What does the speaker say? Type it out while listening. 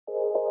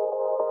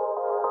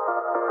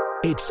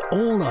It's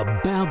all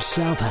about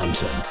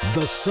Southampton.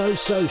 The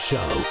So-So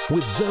Show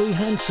with Zoe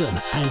Hanson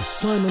and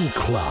Simon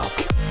Clark.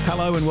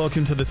 Hello and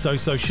welcome to the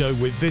So-So Show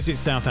with Visit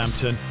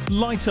Southampton.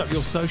 Light up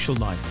your social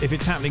life. If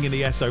it's happening in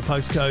the SO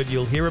postcode,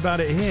 you'll hear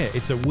about it here.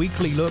 It's a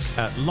weekly look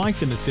at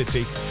life in the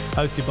city,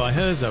 hosted by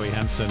her, Zoe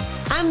Hanson.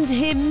 And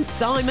him,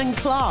 Simon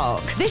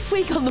Clark. This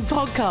week on the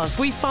podcast,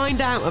 we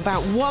find out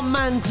about one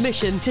man's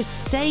mission to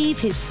save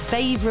his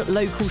favourite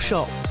local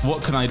shops.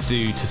 What can I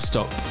do to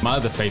stop my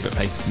other favourite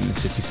places in the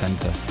city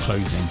centre closing?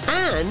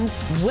 And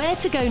where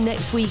to go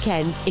next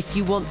weekend if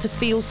you want to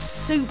feel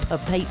super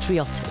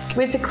patriotic.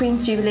 With the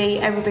Queen's Jubilee,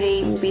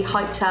 everybody will be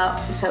hyped up,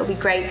 so it'll be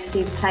great to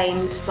see the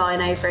planes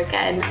flying over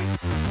again.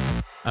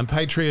 And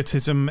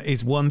patriotism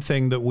is one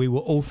thing that we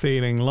were all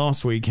feeling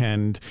last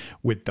weekend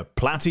with the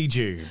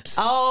Plattijubes.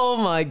 Oh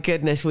my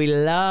goodness, we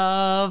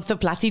love the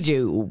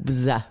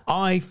Plattijubes.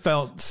 I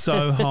felt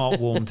so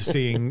heartwarmed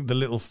seeing the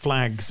little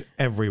flags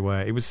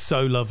everywhere. It was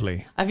so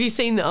lovely. Have you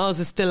seen that ours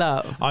are still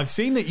up? I've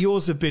seen that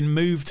yours have been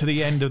moved to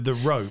the end of the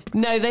rope.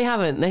 No, they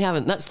haven't.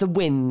 That's the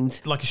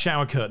wind. Like a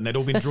shower curtain, they'd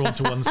all been drawn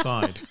to one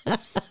side.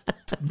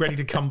 Ready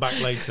to come back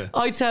later.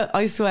 I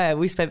swear,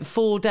 we spent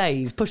 4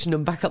 days pushing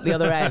them back up the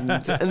other end.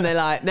 And they're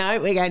like,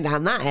 no, we're going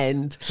down that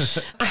end.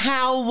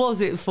 How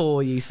was it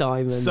for you,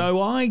 Simon?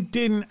 So I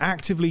didn't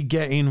actively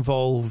get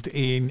involved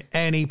in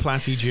any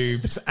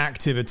Plattijubes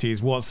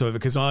activities whatsoever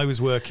because I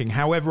was working.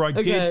 However, I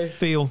did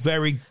feel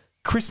very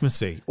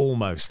Christmassy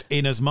almost,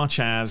 in as much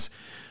as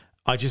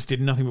I just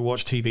did nothing but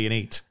watch TV and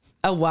eat.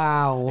 Oh,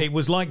 wow. It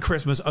was like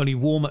Christmas, only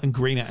warmer and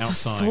greener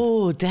outside. For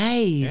 4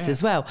 days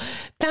as well.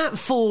 That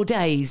 4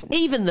 days,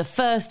 even the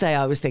first day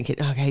I was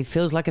thinking, okay,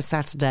 feels like a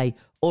Saturday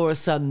or a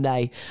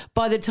Sunday.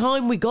 By the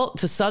time we got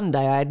to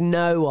Sunday, I had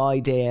no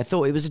idea. I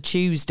thought it was a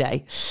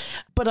Tuesday.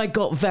 But I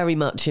got very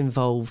much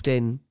involved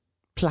in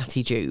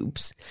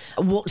Plattijubes.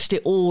 I watched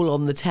it all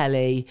on the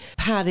telly,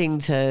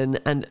 Paddington,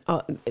 and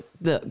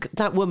look,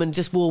 that woman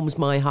just warms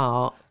my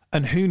heart.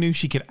 And who knew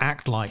she could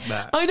act like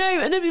that? I know,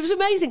 and it was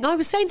amazing. I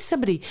was saying to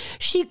somebody,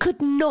 she could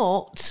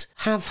not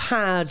have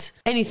had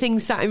anything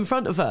sat in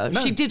front of her. No.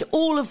 She did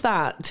all of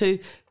that to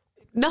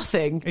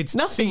nothing. It's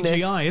nothingness.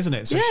 CGI, isn't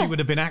it? So she would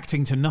have been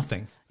acting to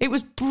nothing. It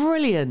was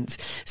brilliant.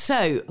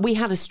 So we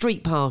had a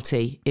street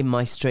party in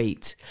my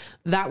street.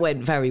 That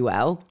went very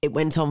well. It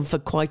went on for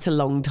quite a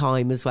long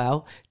time as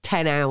well.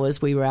 10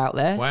 hours we were out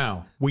there.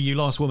 Wow. Were you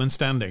last woman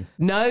standing?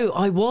 No,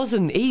 I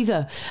wasn't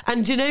either.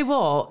 And do you know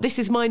what? This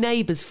is my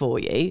neighbours for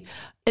you.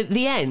 At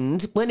the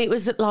end, when it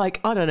was at like,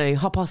 I don't know,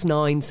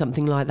 9:30,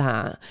 something like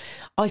that,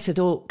 I said,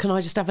 oh, can I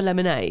just have a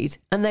lemonade?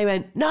 And they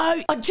went,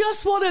 no, I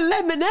just want a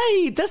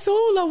lemonade. That's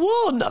all I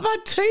want. I've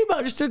had too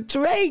much to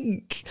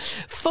drink.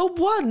 For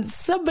once,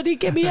 somebody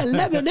give me a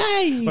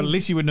lemonade. Well, at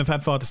least you wouldn't have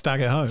had far to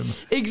stagger home.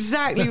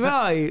 Exactly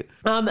right.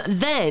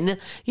 Then,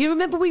 you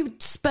remember we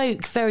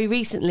spoke very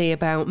recently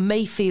about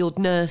Mayfield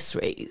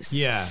Nurseries?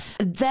 Yeah.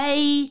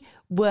 They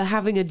were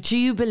having a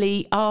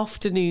Jubilee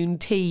afternoon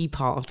tea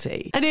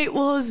party. And it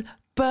was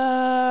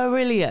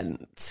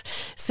brilliant.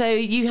 So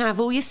you have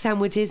all your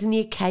sandwiches and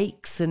your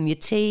cakes and your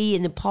tea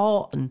in the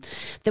pot, and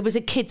there was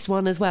a kids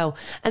one as well.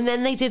 And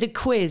then they did a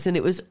quiz, and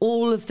it was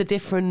all of the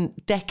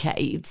different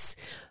decades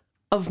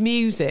of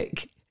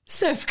music.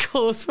 So of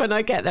course, when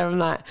I get there, I'm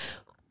like,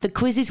 the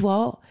quiz is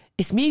what?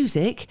 It's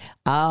music.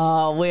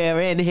 Oh, we're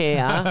in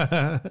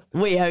here.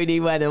 We only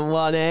went and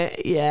won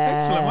it.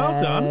 Yes. Excellent.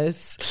 Well done.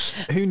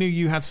 Who knew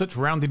you had such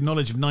rounded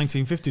knowledge of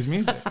 1950s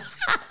music?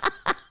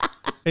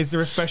 Is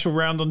there a special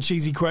round on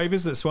Cheesy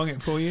Quavers that swung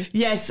it for you?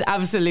 Yes,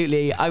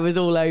 absolutely. I was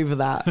all over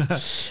that.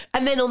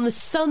 And then on the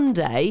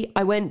Sunday,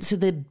 I went to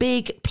the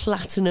big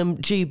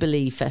Platinum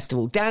Jubilee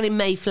Festival down in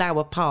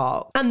Mayflower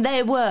Park. And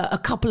there were a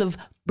couple of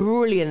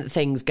brilliant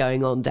things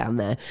going on down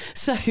there.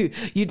 So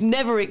you'd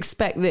never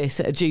expect this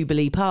at a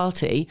Jubilee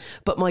party,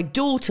 but my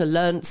daughter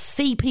learnt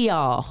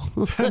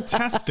CPR.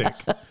 Fantastic.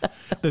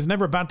 There's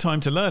never a bad time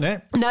to learn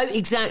it. No,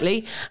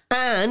 exactly.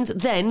 And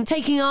then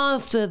taking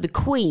after the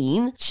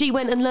Queen, she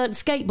went and learnt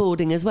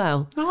skateboarding as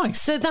well. Nice.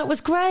 So that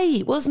was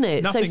great, wasn't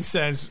it? Nothing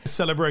says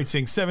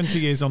celebrating 70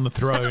 years on the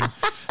throne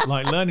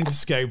like learning to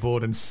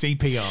skateboard and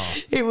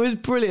CPR. It was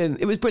brilliant.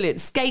 It was brilliant.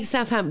 Skate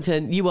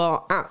Southampton, you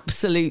are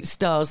absolute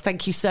stars.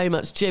 Thank you so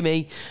much,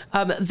 Jimmy.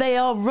 They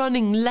are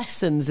running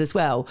lessons as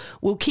well.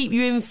 We'll keep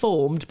you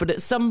informed, but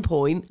at some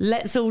point,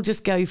 let's all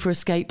just go for a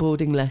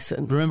skateboarding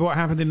lesson. Remember what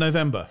happened in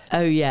November?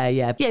 Oh,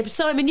 yeah. Yeah,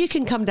 Simon, you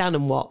can come down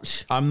and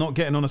watch. I'm not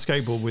getting on a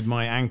skateboard with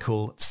my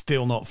ankle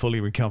still not fully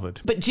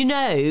recovered. But do you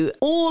know,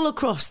 all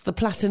across the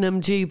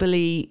Platinum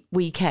Jubilee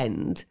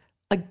weekend,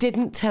 I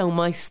didn't tell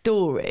my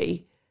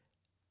story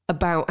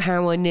about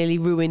how I nearly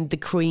ruined the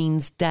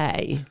Queen's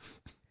day.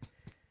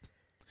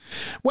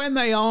 When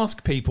they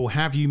ask people,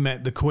 have you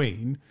met the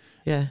Queen?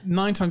 Yeah.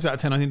 9 times out of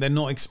 10, I think they're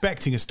not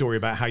expecting a story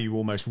about how you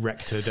almost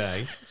wrecked her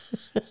day.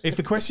 If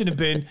the question had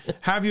been,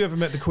 have you ever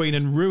met the Queen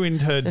and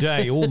ruined her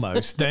day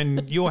almost,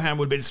 then your hand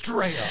would have been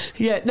straight up.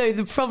 Yeah, no,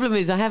 the problem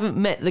is I haven't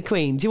met the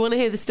Queen. Do you want to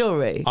hear the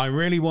story? I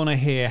really want to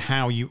hear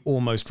how you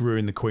almost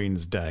ruined the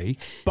Queen's day.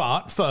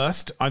 But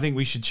first, I think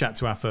we should chat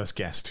to our first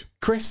guest.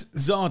 Chris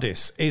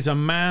Zardis is a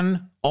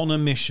man on a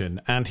mission,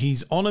 and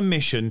he's on a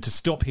mission to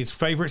stop his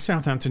favourite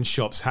Southampton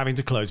shops having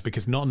to close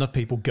because not enough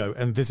people go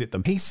and visit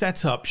them. He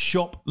set up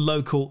Shop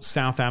Local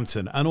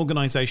Southampton, an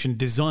organisation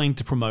designed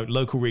to promote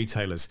local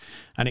retailers,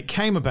 and it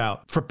came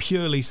about for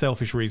purely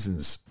selfish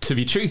reasons. To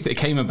be truth, it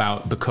came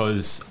about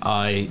because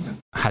I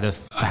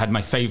had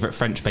my favourite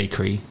French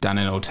bakery down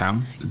in Old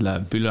Town, La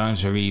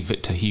Boulangerie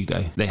Victor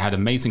Hugo. They had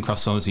amazing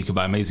croissants, you could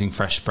buy amazing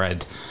fresh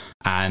bread,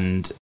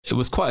 and it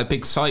was quite a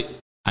big site.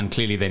 And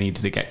clearly they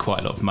needed to get quite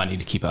a lot of money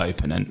to keep it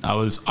open. And I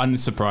was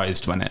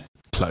unsurprised when it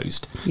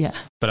closed. Yeah.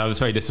 But I was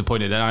very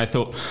disappointed. And I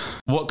thought,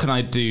 what can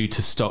I do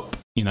to stop,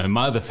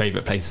 my other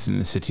favourite places in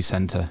the city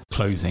centre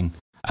closing?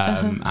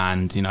 And,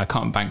 I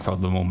can't bankroll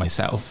them all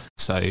myself.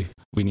 So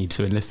we need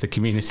to enlist the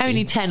community.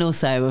 Only 10 or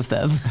so of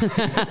them.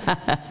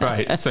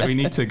 Right. So I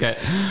need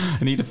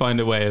to find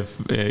a way of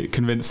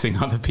convincing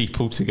other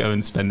people to go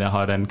and spend their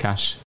hard-earned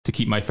cash to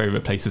keep my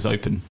favourite places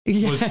open.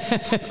 Yeah.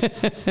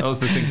 That was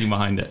the thinking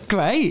behind it.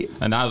 Great.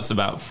 And that was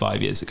about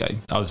 5 years ago.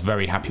 I was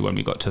very happy when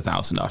we got to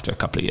 1,000 after a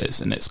couple of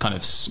years, and it's kind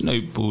of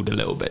snowballed a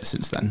little bit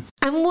since then.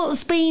 And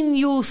what's been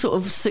your sort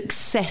of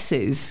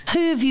successes?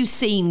 Who have you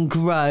seen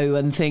grow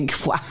and think,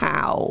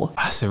 wow?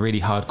 That's a really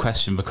hard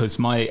question, because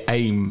my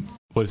aim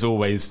was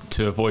always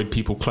to avoid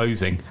people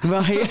closing.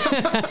 Right.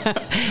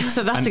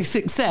 So that's a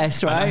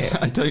success, right?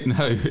 I don't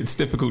know. It's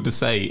difficult to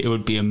say. It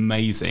would be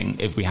amazing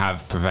if we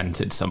have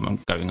prevented someone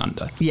going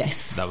under.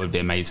 Yes. That would be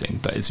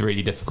amazing, but it's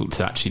really difficult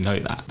to actually know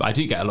that. But I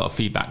do get a lot of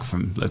feedback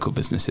from local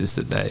businesses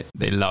that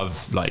they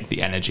love like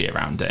the energy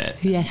around it.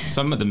 Yes.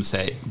 Some of them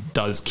say it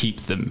does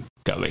keep them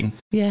going.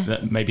 Yeah.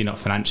 Maybe not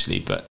financially,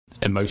 but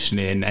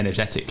emotionally and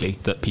energetically,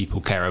 that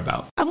people care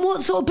about. And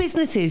what sort of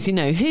businesses,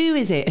 who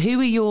is it? Who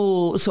are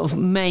your sort of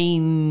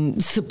main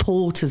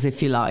supporters,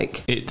 if you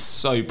like? It's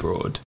so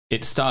broad.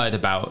 It started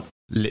about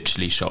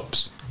literally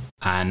shops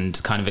and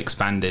kind of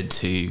expanded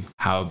to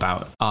how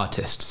about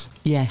artists?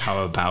 Yes.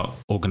 How about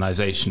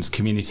organisations,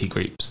 community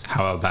groups?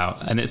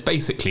 And it's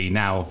basically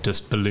now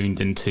just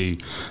ballooned into,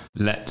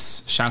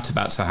 let's shout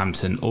about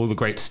Southampton, all the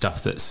great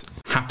stuff that's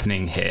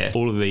happening here,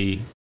 all of the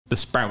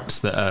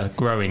sprouts that are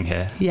growing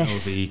here,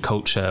 yes. All the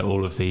culture,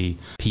 all of the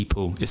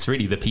people. It's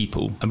really the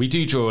people. And we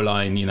do draw a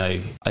line,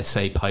 I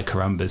say Pai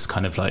Carumba's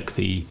kind of like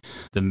the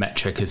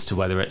metric as to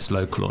whether it's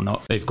local or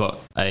not. They've got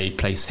a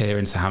place here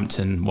in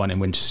Southampton, one in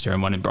Winchester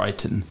and one in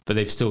Brighton, but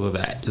they've still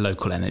got that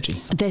local energy.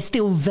 They're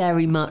still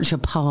very much a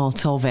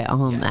part of it,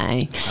 aren't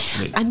they?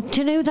 Absolutely.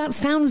 And that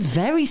sounds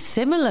very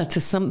similar to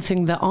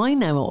something that I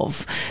know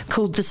of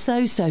called the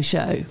So-So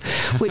Show,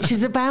 which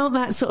is about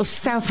that sort of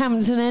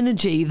Southampton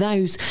energy,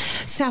 those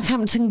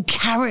Southampton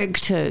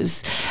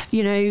characters.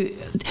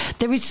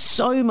 There is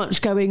so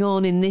much going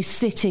on in this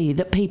city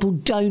that people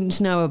don't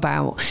know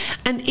about,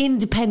 and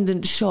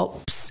independent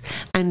shops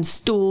and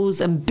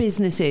stores and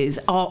businesses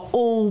are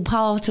all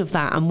part of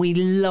that, and we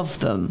love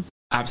them.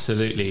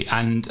 Absolutely.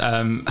 And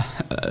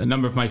a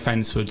number of my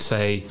friends would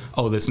say,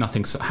 there's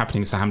nothing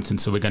happening in Southampton,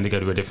 so we're going to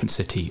go to a different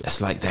city. It's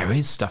like, there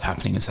is stuff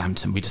happening in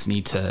Southampton. We just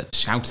need to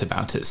shout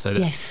about it. So that,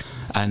 yes.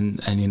 And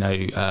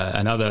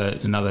another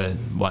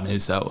one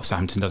is,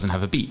 Southampton doesn't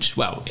have a beach.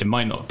 Well, it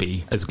might not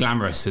be as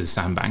glamorous as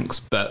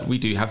Sandbanks, but we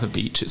do have a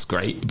beach. It's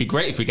great. It'd be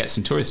great if we get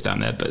some tourists down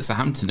there, but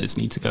Southamptoners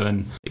need to go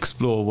and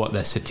explore what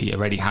their city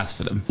already has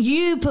for them.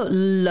 You put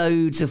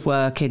loads of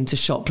work into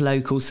Shop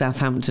Local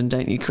Southampton,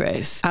 don't you,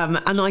 Chris? And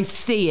I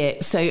see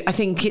it. So I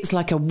think it's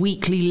like a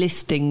weekly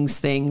listings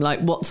thing,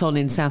 like what's on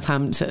in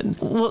Southampton.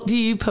 What do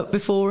you put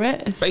before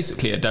it?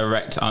 Basically a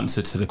direct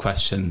answer to the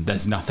question,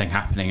 there's nothing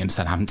happening in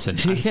Southampton.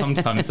 And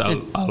sometimes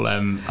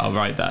I'll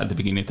write that at the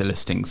beginning of the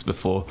listings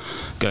before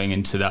going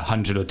into the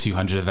 100 or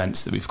 200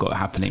 events that we've got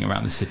happening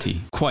around the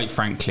city. Quite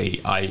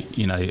frankly, I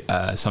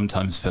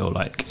sometimes feel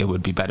like it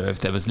would be better if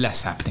there was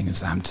less happening in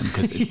Southampton,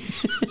 because it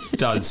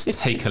does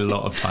take a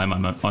lot of time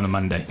on a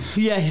Monday.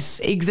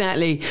 Yes,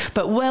 exactly.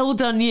 But well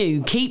done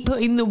you. Keep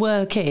putting the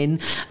work in.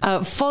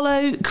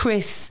 Follow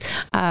Chris,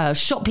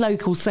 Shop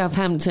Local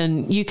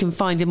Southampton. You can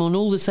find him on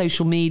all the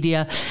social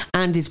media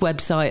and his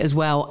website as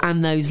well.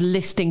 And those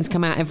listings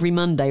come out every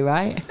Monday,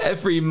 right?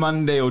 Every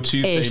Monday or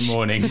Tuesday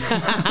morning.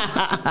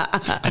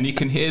 And you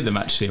can hear them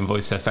actually on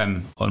Voice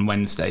FM on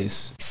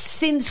Wednesdays.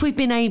 Since we've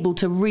been able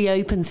to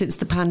reopen since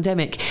the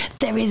pandemic,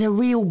 there is a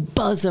real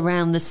buzz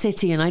around the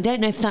city. And I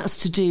don't know if that's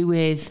to do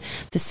with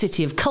the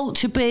City of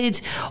Culture bid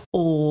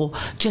or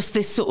just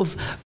this sort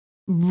of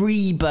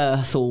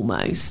rebirth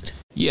almost.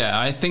 Yeah,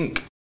 I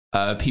think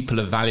people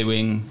are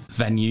valuing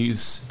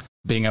venues,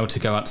 being able to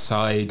go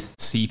outside,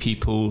 see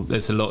people.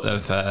 There's a lot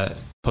of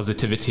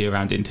positivity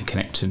around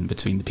interconnection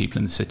between the people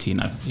in the city,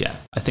 and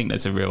I think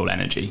there's a real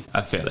energy.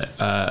 I feel it.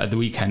 At the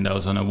weekend I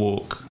was on a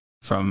walk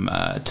from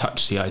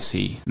Touch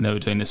CIC, and they were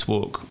doing this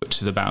walk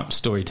which is about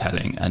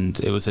storytelling, and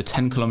it was a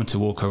 10-kilometre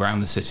walk around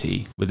the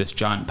city with this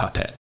giant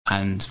puppet.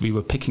 And we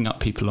were picking up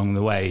people along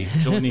the way,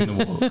 joining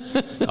the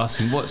walk,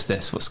 asking, what's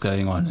this? What's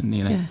going on?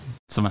 And,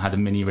 someone had a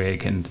mini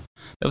rig, and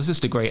there was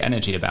just a great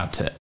energy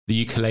about it. The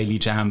ukulele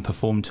jam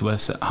performed to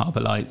us at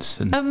Harbour Lights.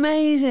 And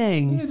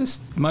amazing.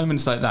 just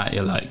moments like that,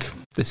 you're like,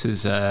 This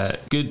is a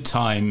good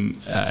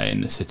time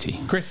in the city.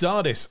 Chris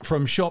Zardis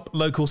from Shop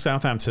Local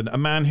Southampton, a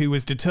man who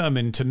was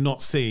determined to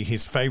not see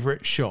his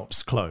favourite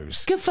shops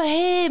close. Good for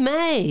him,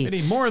 eh? We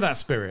need more of that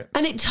spirit.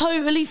 And it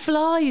totally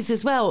flies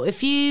as well.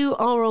 If you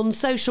are on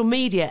social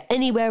media,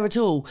 anywhere at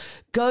all,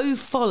 go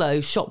follow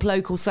Shop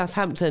Local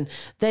Southampton.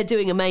 They're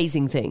doing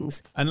amazing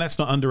things. And let's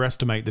not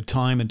underestimate the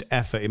time and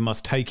effort it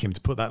must take him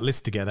to put that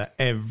list together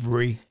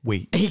every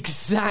week.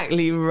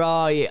 Exactly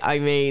right. I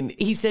mean,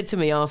 he said to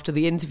me after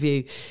the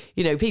interview,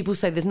 you know, people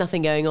say there's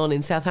nothing going on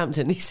in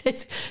Southampton. He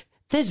says,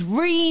 there's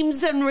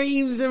reams and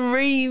reams and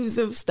reams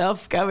of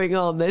stuff going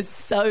on. There's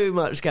so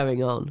much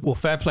going on. Well,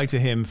 fair play to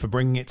him for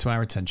bringing it to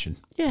our attention.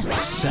 Yeah.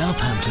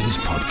 Southampton's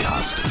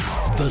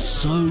podcast, The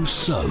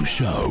So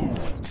Show.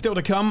 Still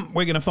to come,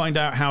 we're going to find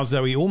out how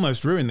Zoe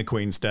almost ruined the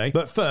Queen's Day.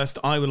 But first,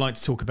 I would like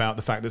to talk about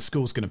the fact that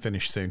school's going to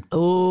finish soon.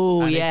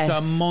 Oh, and yes.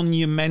 It's a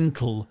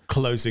monumental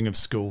closing of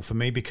school for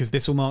me because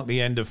this will mark the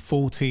end of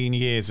 14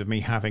 years of me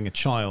having a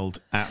child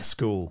at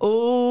school.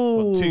 Oh.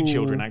 Well, 2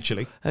 children,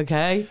 actually.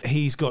 Okay.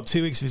 He's got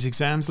 2 weeks of his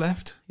exams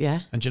left.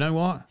 Yeah. And do you know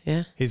what?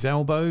 Yeah. His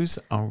elbows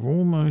are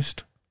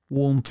almost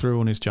warm through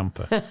on his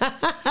jumper.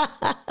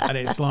 And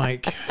it's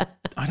like,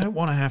 I don't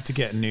want to have to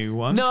get a new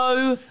one.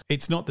 No.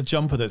 It's not the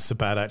jumper that's so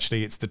bad,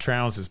 actually. It's the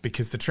trousers,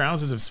 because the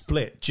trousers have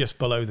split just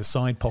below the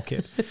side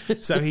pocket.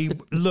 So he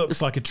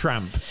looks like a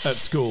tramp at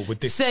school with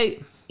this. So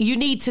you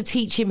need to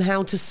teach him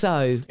how to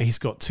sew. He's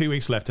got 2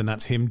 weeks left, and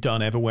that's him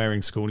done ever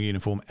wearing school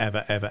uniform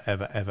ever, ever,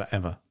 ever, ever,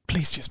 ever.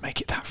 Please just make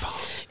it that far.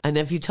 And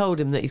have you told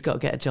him that he's got to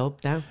get a job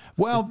now?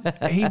 Well,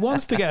 he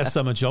wants to get a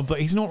summer job,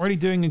 but he's not really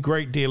doing a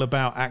great deal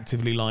about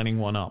actively lining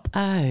one up.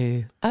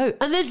 Oh, and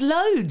there's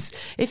loads.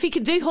 If he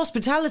could do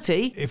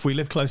hospitality. If we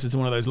live closer to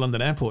one of those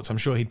London airports, I'm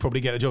sure he'd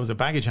probably get a job as a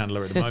baggage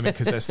handler at the moment,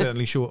 because they're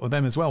certainly short of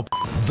them as well.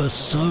 The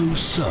So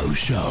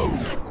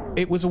Show.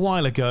 It was a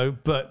while ago,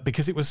 but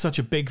because it was such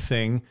a big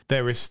thing,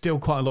 there is still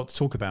quite a lot to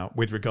talk about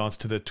with regards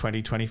to the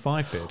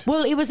 2025 bid.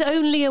 Well, it was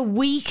only a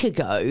week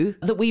ago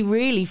that we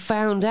really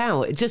found out.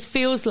 It just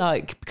feels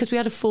like, because we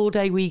had a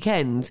 4-day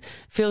weekend,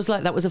 feels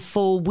like that was a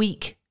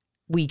 4-week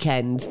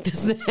weekend,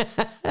 doesn't it?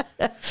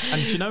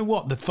 And do you know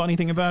what? The funny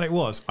thing about it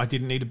was, I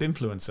didn't need a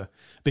binfluencer,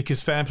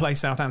 because Fair Play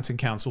Southampton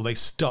Council, they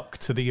stuck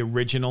to the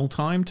original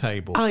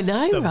timetable. I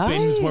know, the right?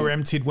 bins were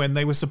emptied when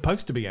they were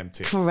supposed to be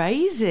emptied.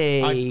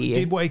 Crazy. I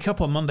did wake up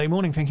on Monday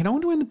morning thinking, I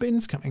wonder when the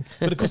bin's coming.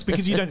 But of course,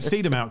 because you don't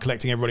see them out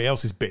collecting everybody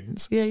else's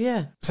bins.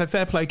 Yeah. So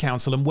Fair Play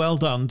Council, and well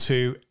done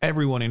to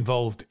everyone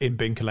involved in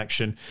bin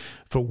collection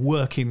for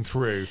working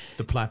through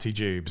the Platty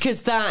Jubes.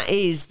 Because that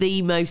is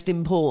the most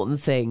important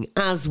thing,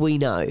 as we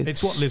know.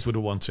 It's what Liz would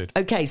have wanted.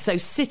 Okay, so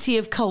City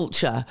of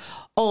Culture.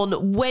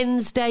 On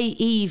Wednesday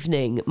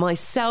evening,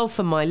 myself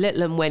and my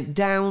little one went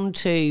down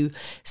to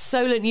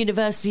Solent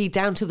University,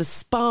 down to the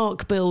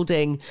Spark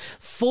building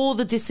for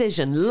the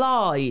decision,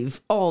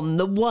 live on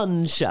the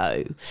One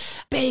Show.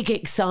 Big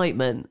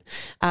excitement.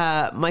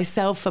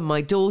 Myself and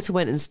my daughter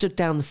went and stood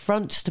down the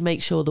front just to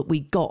make sure that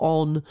we got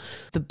on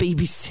the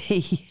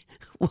BBC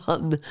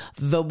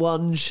The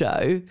One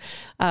Show,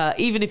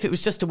 even if it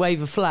was just to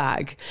wave a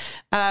flag.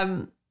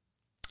 And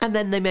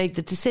then they made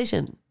the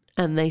decision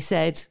and they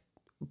said,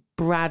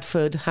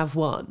 Bradford have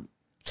won.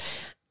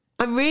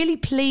 I'm really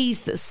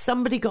pleased that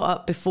somebody got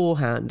up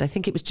beforehand. I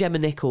think it was Gemma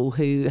Nicol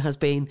who has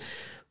been,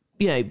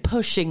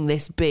 pushing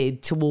this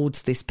bid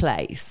towards this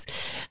place.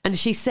 And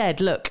she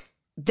said, look,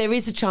 there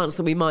is a chance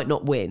that we might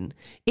not win.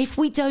 If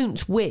we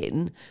don't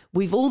win,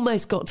 we've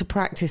almost got to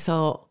practice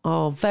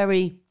our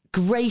very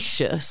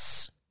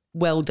gracious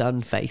well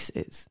done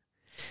faces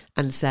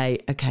and say,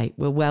 okay,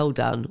 well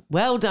done,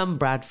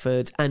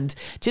 Bradford. And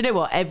do you know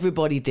what?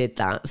 Everybody did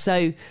that.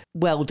 So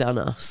well done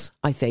us,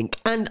 I think.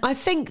 And I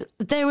think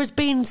there has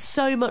been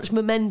so much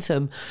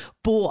momentum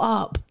brought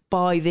up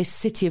by this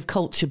City of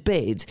Culture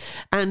bid,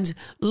 and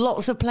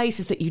lots of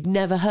places that you'd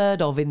never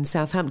heard of in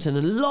Southampton,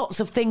 and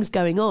lots of things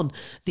going on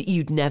that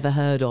you'd never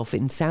heard of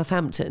in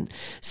Southampton.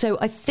 So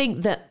I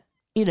think that,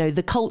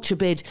 the culture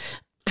bid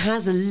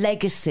has a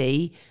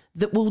legacy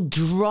that will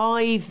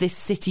drive this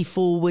city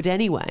forward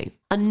anyway.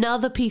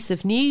 Another piece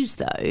of news,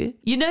 though,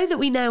 you know that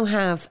we now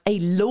have a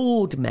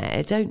Lord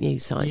Mayor, don't you,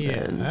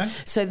 Simon? Yeah.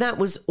 So that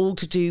was all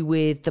to do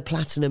with the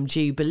Platinum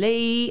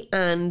Jubilee,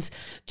 and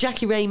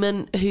Jackie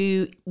Raymond,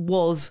 who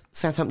was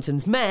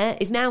Southampton's mayor,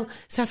 is now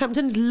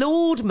Southampton's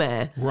Lord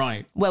Mayor.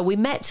 Right. Well, we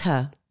met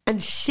her, and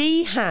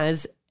she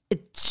has a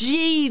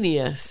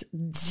genius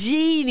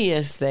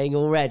thing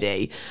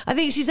already. I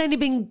think she's only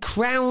been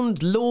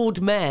crowned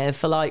Lord Mayor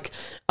for like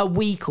a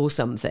week or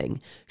something.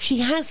 She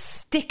has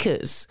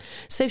stickers.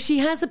 So if she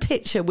has a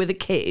picture with a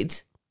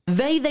kid,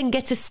 They then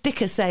get a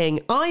sticker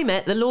saying, I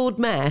met the Lord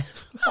Mayor.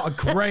 What a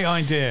great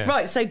idea.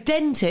 Right, so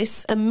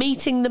dentists are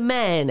meeting the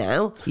mayor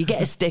now. You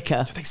get a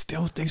sticker. Do they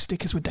still do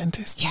stickers with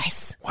dentists?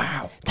 Yes.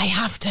 Wow. They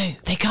have to.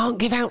 They can't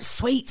give out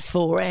sweets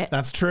for it.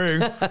 That's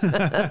true.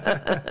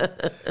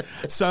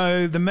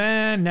 So the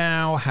mayor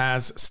now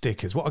has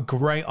stickers. What a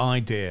great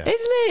idea. Isn't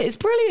it? It's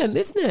brilliant,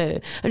 isn't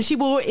it? And she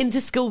wore it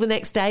into school the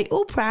next day,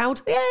 all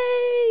proud. Yay!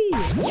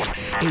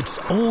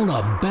 It's all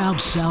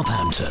about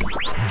Southampton.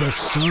 The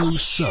So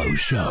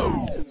Show.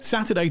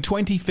 Saturday,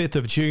 25th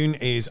of June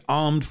is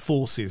Armed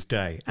Forces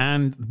Day,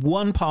 and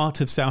one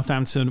part of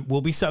Southampton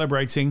will be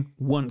celebrating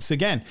once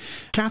again.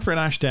 Catherine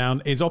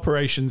Ashdown is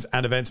Operations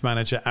and Events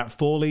Manager at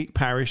Fawley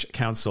Parish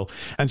Council,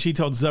 and she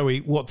told Zoe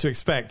what to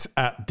expect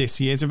at this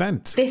year's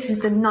event. This is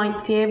the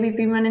 9th year we've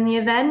been running the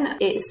event.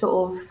 It's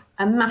sort of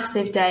a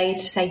massive day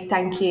to say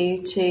thank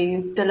you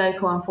to the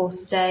local Armed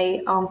Forces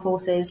Day, Armed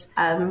Forces.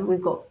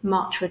 We've got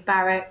Marchwood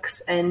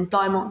Barracks and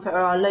Plymouth that are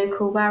our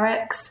local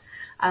barracks.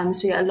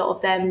 So we get a lot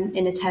of them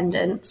in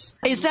attendance.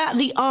 Is that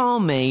the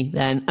army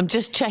then? I'm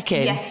just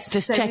checking. Yes.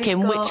 Just so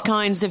checking which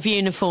kinds of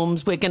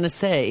uniforms we're going to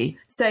see.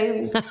 So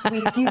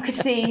you could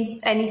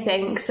see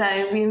anything.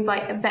 So we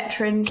invite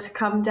veterans to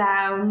come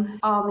down,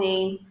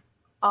 Army,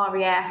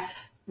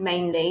 RAF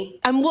mainly.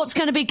 And what's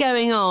going to be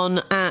going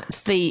on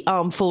at the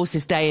Armed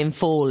Forces Day in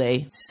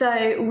Fawley?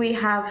 So we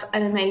have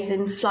an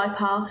amazing fly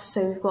past.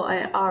 So we've got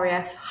an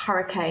RAF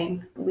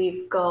Hurricane.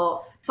 We've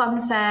got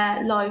fun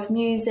fair, live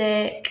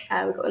music.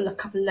 We've got a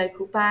couple of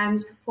local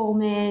bands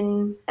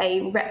performing,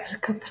 a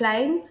replica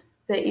plane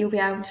that you'll be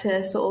able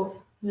to sort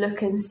of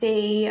look and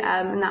see,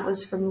 and that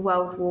was from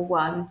World War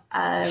One.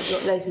 We've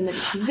got loads of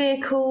military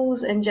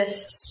vehicles and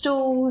just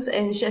stalls,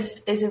 and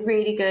it's a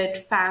really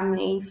good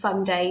family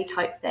fun day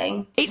type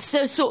thing. It's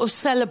a sort of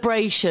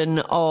celebration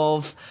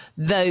of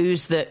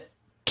those that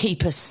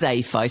keep us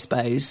safe, I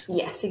suppose.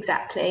 Yes,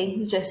 exactly.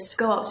 You just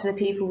go up to the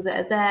people that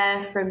are there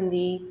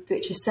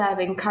which are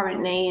serving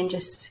currently and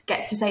just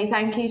get to say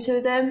thank you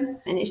to them.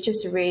 And it's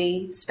just a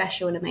really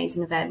special and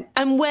amazing event.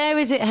 And where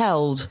is it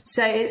held?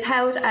 So it's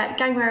held at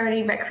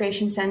Gangmerley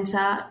Recreation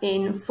Centre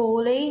in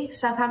Fawley,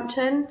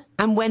 Southampton.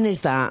 And when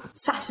is that?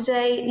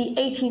 Saturday,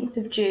 the 18th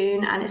of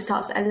June, and it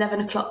starts at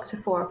 11 o'clock to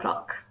 4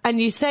 o'clock. And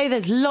you say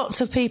there's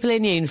lots of people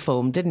in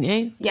uniform, didn't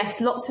you?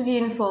 Yes, lots of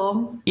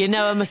uniform. You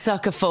know I'm a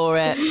sucker for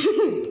it.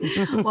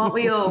 Aren't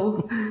we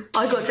all?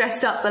 I got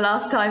dressed up the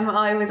last time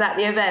I was at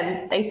the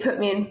event. They put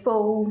me in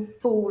full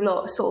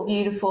lot sort of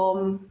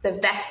uniform, the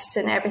vests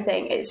and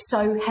everything. It's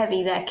so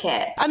heavy, their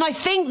kit. And I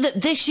think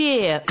that this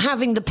year,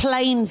 having the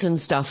planes and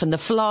stuff and the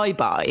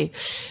flyby,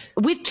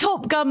 with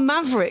Top Gun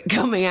Maverick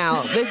coming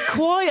out, there's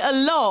quite a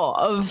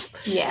lot of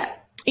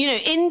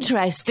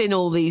interest in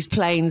all these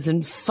planes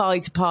and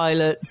fighter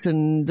pilots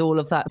and all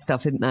of that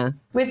stuff, isn't there?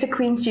 With the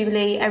Queen's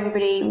Jubilee,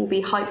 everybody will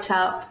be hyped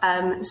up,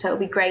 so it'll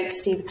be great to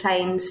see the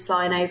planes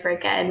flying over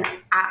again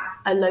at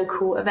a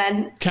local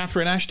event.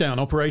 Catherine Ashdown,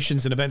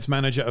 Operations and Events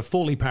Manager of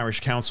Fawley Parish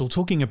Council,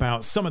 talking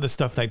about some of the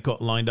stuff they've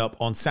got lined up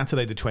on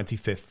Saturday the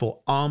 25th for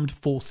Armed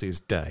Forces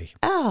Day.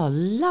 Oh,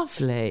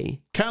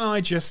 lovely. Can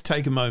I just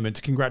take a moment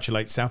to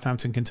congratulate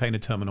Southampton Container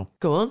Terminal?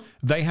 Go on.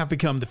 They have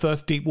become the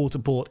first deep water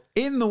port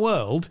in the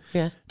world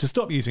to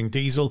stop using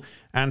diesel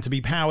and to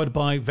be powered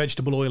by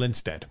vegetable oil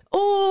instead.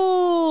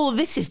 Oh,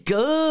 this is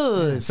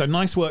good. So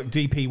nice work,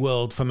 DP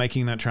World, for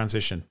making that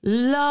transition.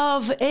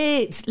 Love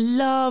it.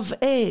 Love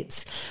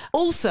it.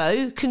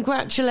 Also,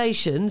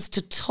 congratulations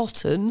to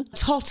Totten.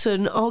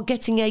 Totten are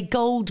getting a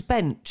gold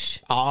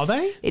bench. Are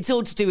they? It's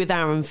all to do with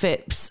Aaron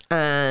Phipps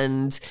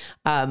and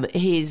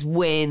his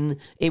win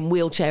in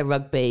wheelchair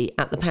rugby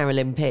at the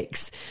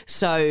Paralympics.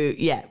 So,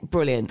 yeah,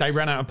 brilliant. They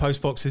ran out of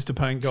post boxes to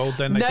paint gold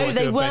then?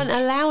 They weren't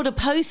allowed a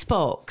post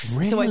box.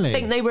 Really? So I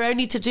think they were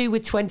only to do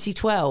with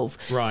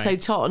 2012. Right. So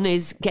Totten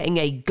is getting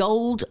a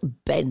gold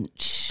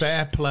bench.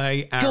 Fair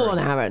play, Aaron. Go on,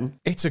 Aaron.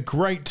 It's a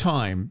great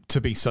time to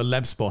be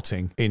celeb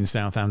spotting in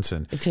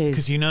Southampton. It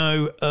is.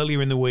 Because,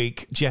 earlier in the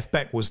week, Jeff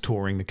Beck was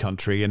touring the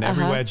country, and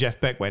everywhere Jeff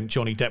Beck went,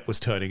 Johnny Depp was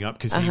turning up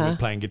because he was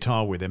playing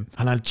guitar with him.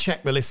 And I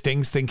checked the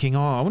listings thinking,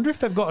 I wonder if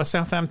they've got a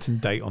Southampton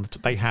date on.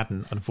 They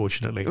hadn't,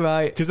 unfortunately.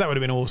 Right. Because that would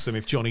have been awesome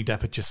if Johnny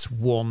Depp had just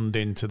swanned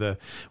into the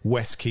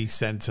West Key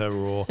Centre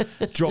or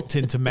dropped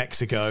into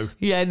Mexico.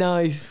 Yeah,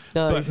 nice.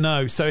 But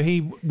no, so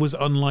he was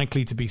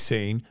unlikely to be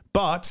seen.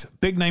 But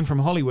big name from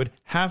Hollywood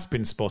has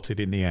been spotted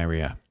in the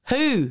area.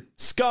 Who?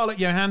 Scarlett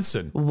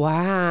Johansson.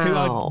 Wow. Who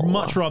I'd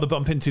much rather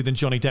bump into than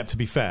Johnny Depp, to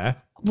be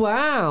fair.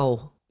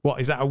 Wow. What,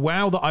 is that a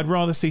wow that I'd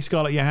rather see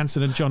Scarlett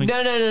Johansson and Johnny...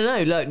 No.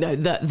 Look,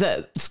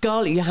 the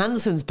Scarlett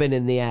Johansson's been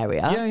in the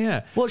area.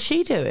 Yeah. What's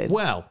she doing?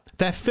 Well,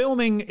 they're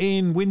filming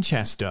in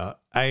Winchester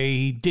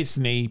a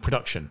Disney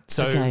production.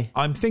 So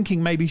I'm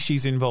thinking maybe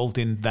she's involved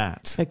in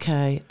that.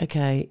 Okay,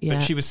 yeah.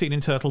 But she was seen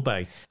in Turtle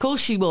Bay. Of course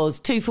she was.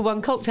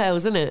 2-for-1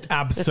 cocktails, isn't it?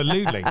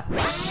 Absolutely.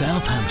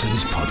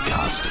 Southampton's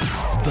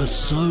podcast, The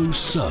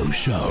So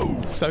Show.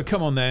 So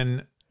come on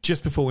then.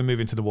 just before we move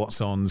into the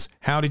What's Ons,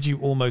 how did you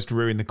almost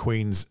ruin the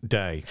Queen's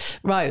day?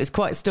 Right, it was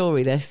quite a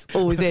story, this.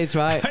 Always is,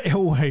 right?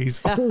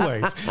 Always.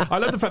 I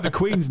love the fact the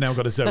Queen's now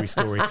got a Zoe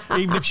story,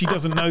 even if she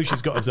doesn't know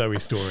she's got a Zoe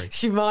story.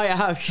 She might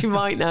have, she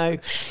might know.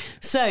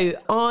 So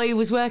I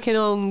was working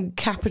on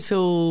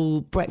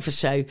Capital Breakfast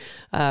Show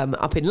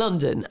up in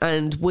London,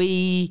 and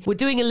we were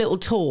doing a little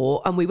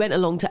tour, and we went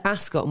along to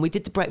Ascot, and we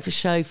did the breakfast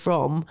show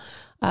from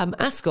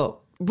Ascot.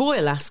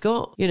 Royal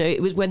Ascot,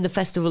 it was when the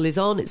festival is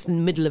on. It's in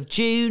the middle of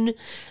June,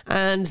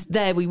 and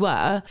there we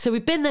were. So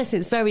we've been there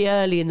since very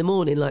early in the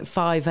morning, like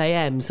 5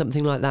 a.m,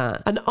 something like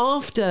that. And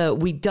after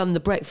we'd done the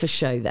breakfast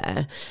show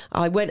there,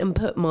 I went and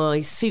put my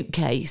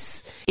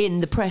suitcase in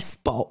the press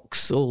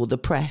box or the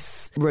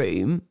press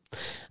room.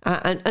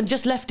 And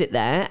just left it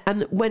there,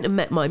 and went and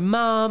met my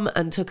mum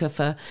and took her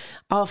for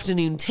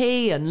afternoon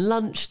tea and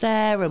lunch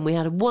there, and we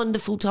had a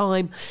wonderful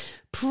time.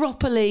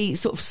 Properly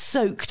sort of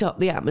soaked up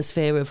the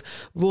atmosphere of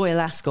Royal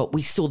Ascot.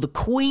 We saw the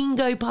Queen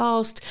go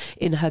past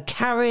in her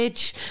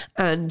carriage,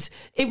 and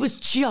it was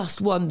just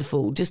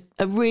wonderful. Just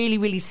a really,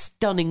 really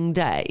stunning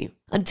day.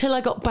 Until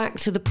I got back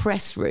to the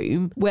press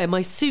room where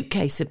my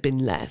suitcase had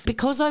been left.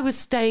 Because I was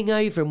staying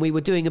over and we were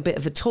doing a bit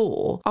of a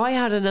tour, I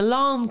had an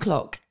alarm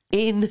clock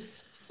in...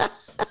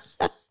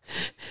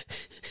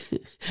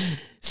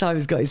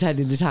 Simon's got his head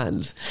in his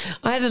hands.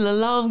 I had an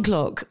alarm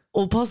clock,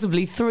 or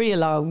possibly 3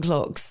 alarm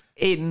clocks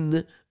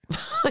in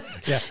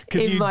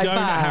because you don't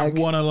have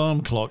one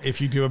alarm clock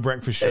if you do a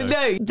breakfast show.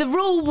 No, the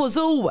rule was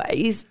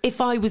always, if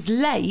I was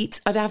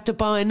late, I'd have to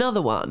buy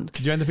another one.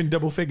 Did you end up in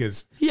double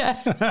figures? Yeah.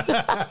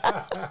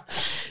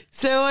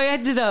 So I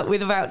ended up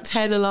with about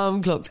 10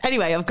 alarm clocks.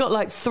 Anyway, I've got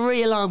like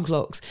 3 alarm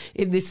clocks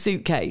in this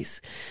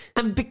suitcase.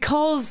 And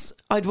because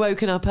I'd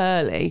woken up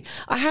early,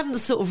 I hadn't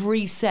sort of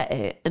reset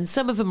it. And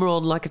some of them are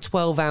on like a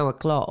 12-hour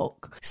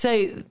clock.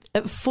 So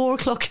at 4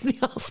 o'clock in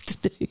the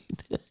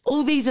afternoon,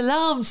 all these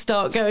alarms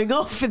start going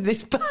off in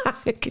this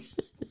bag.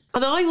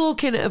 And I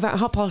walk in at about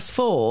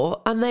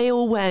 4:30 and they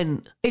all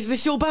went, "Is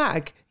this your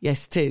bag?"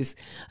 "Yes, it is."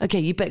 "Okay,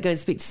 you better go and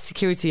speak to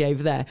security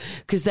over there,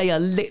 because they are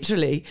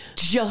literally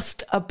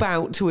just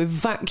about to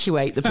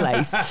evacuate the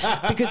place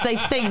because they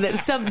think that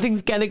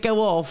something's going to go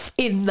off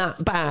in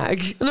that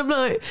bag." And I'm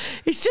like,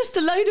 it's just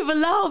a load of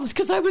alarms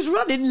because I was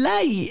running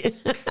late.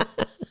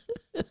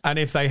 And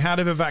if they had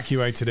have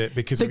evacuated it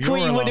because the of your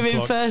Queen alarm would have been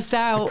clocks, first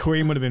out. the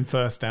Queen would have been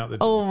first out the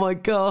door. Oh my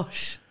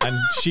gosh. And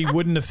she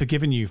wouldn't have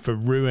forgiven you for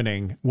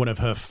ruining one of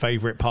her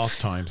favourite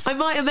pastimes. I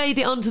might have made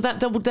it onto that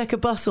double-decker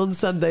bus on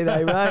Sunday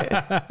though,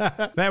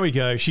 right? There we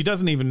go. She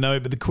doesn't even know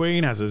it, but the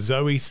Queen has a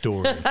Zoe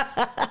story.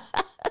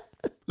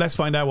 Let's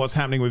find out what's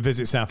happening with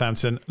Visit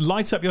Southampton.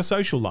 Light up your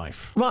social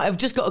life. Right, I've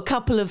just got a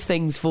couple of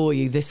things for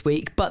you this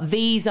week, but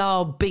these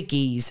are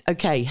biggies.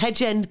 Okay,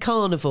 Hedge End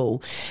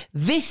Carnival.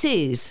 This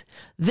is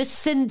the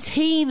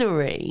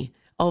centenary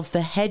of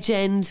the Hedge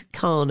End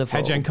Carnival.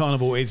 Hedge End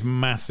Carnival is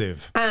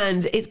massive.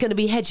 And it's going to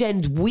be Hedge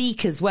End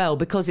Week as well,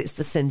 because it's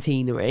the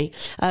centenary.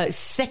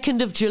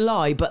 2nd of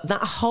July, but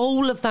that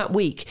whole of that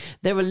week,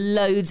 there are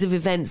loads of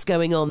events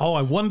going on. Oh,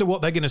 I wonder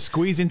what they're going to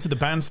squeeze into the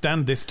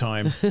bandstand this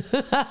time.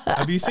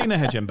 Have you seen the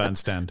Hedge End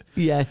bandstand?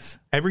 Yes.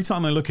 Every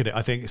time I look at it,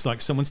 I think it's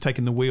like someone's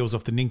taken the wheels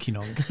off the Ninky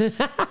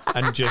Nonk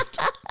and just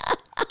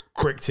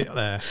bricked it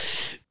there.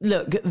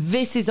 Look,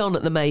 this is on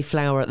at the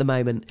Mayflower at the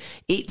moment.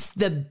 It's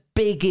the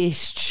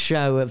biggest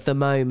show of the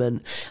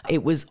moment.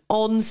 It was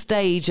on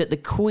stage at the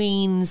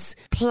Queen's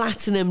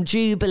Platinum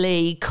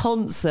Jubilee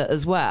concert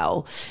as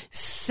well.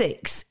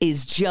 6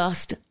 is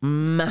just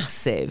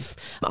massive.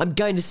 I'm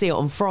going to see it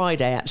on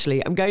Friday,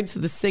 actually. I'm going to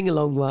the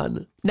sing-along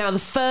one. Now, the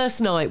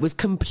first night was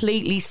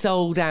completely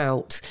sold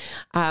out.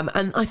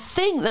 And I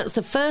think that's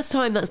the first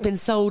time that's been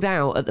sold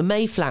out at the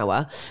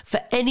Mayflower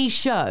for any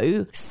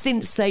show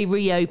since they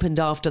reopened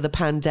after the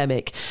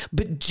pandemic.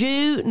 But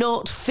do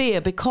not fear,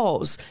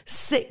 because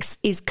 6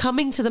 is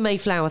coming to the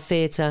Mayflower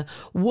Theatre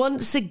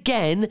once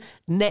again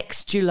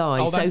next July.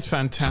 Oh, that's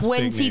fantastic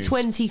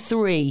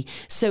 2023. News.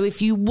 So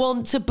if you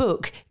want to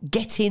book,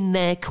 get in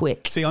there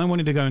quick. See, I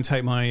wanted to go and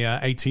take my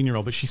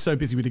 18-year-old, but she's so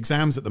busy with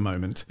exams at the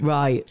moment.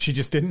 Right. She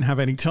just didn't have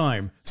any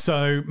time.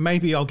 So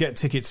maybe I'll get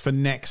tickets for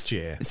next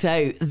year.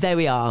 So there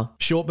we are.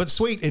 Short but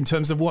sweet in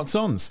terms of what's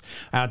ons.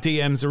 Our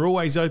DMs are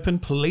always open.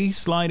 Please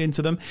slide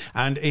into them.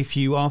 And if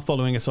you are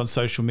following us on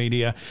social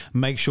media,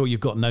 make sure you've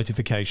got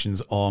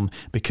notifications on,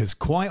 because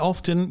quite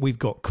often we've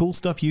got cool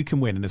stuff you can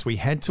win. And as we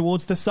head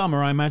towards the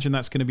summer, I imagine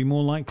that's going to be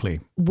more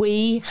likely.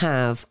 We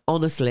have,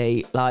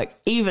 honestly, like,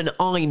 even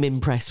I'm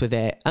impressed with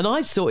it. And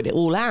I've sorted it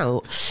all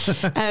out.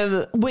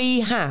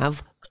 We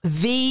have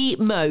the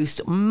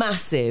most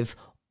massive,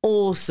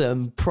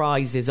 awesome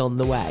prizes on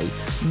the way.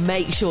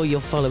 Make sure you're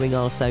following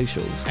our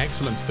socials.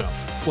 Excellent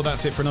stuff. Well,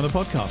 that's it for another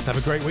podcast. Have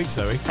a great week,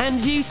 Zoe.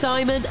 And you,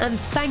 Simon, and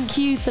thank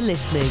you for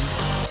listening.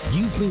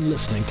 You've been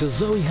listening to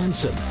Zoe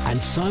Hanson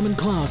and Simon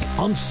Clark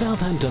on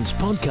Southampton's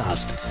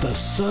podcast, The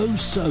So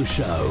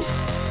Show.